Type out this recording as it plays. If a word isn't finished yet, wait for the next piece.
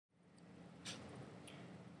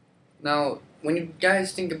Now, when you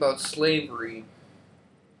guys think about slavery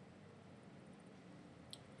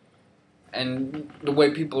and the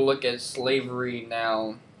way people look at slavery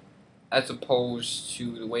now, as opposed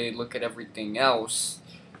to the way they look at everything else,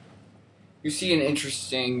 you see an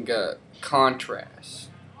interesting contrast.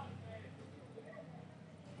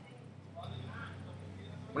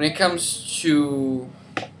 When it comes to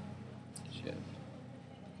shit,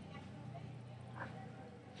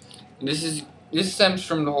 this stems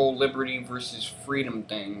from the whole liberty versus freedom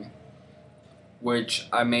thing, which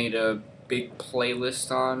I made a big playlist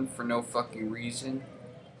on for no fucking reason,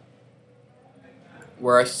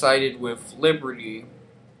 where I sided with liberty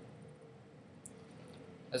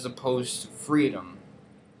as opposed to freedom.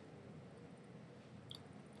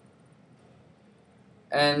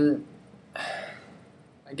 And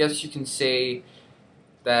I guess you can say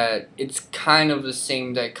that it's kind of the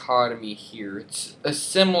same dichotomy here. It's a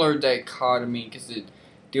similar dichotomy because it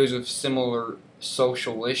deals with similar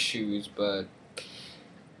social issues, but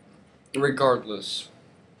regardless,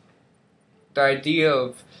 the idea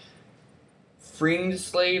of freeing the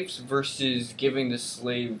slaves versus giving the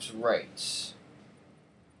slaves rights.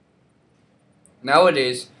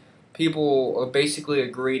 Nowadays, people basically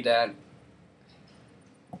agree that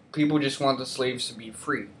people just want the slaves to be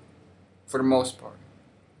free, for the most part.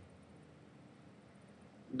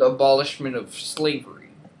 The abolishment of slavery.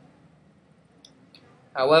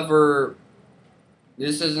 However,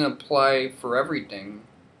 this doesn't apply for everything.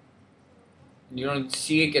 You don't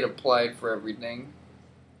see it get applied for everything.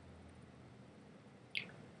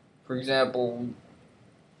 For example,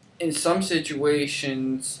 in some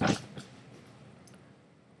situations,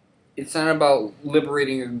 it's not about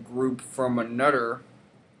liberating a group from another.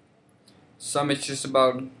 Some it's just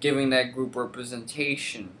about giving that group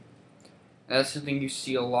representation. And that's something you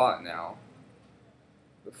see a lot now.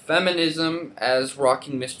 Feminism, as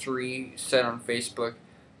Rocking Mystery said on Facebook,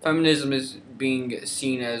 feminism is being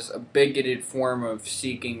seen as a bigoted form of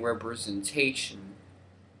seeking representation,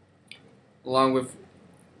 along with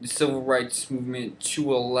the civil rights movement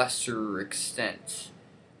to a lesser extent.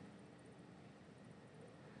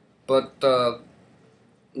 But the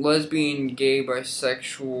lesbian, gay,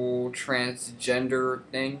 bisexual, transgender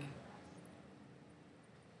thing,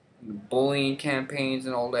 the bullying campaigns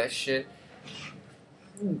and all that shit,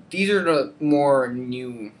 these are the more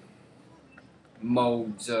new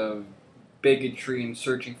modes of bigotry and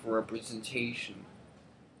searching for representation.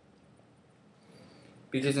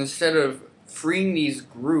 Because instead of freeing these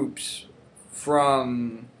groups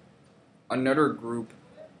from another group,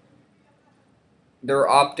 they're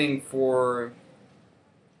opting for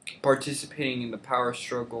participating in the power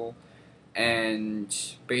struggle and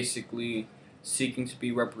basically seeking to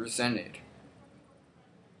be represented.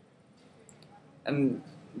 And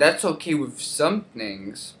that's okay with some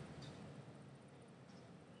things,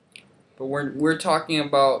 but we're talking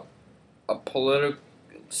about a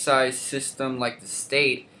politicized system like the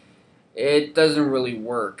state. It doesn't really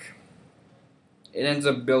work. It ends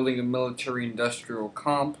up building a military-industrial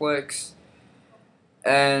complex,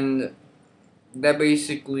 and that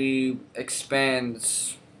basically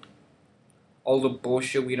expands all the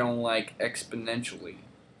bullshit we don't like exponentially.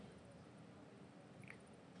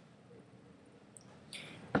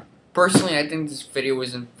 Personally, I think this video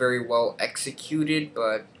isn't very well executed,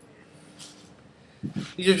 but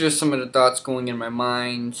these are just some of the thoughts going in my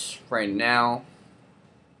mind right now.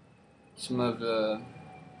 Some of the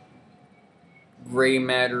gray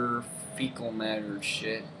matter, fecal matter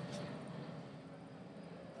shit.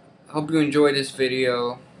 I hope you enjoyed this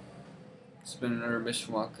video. It's been another Mr.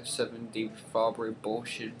 Wonka 7 David Fabre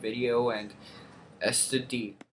bullshit video, and S to D.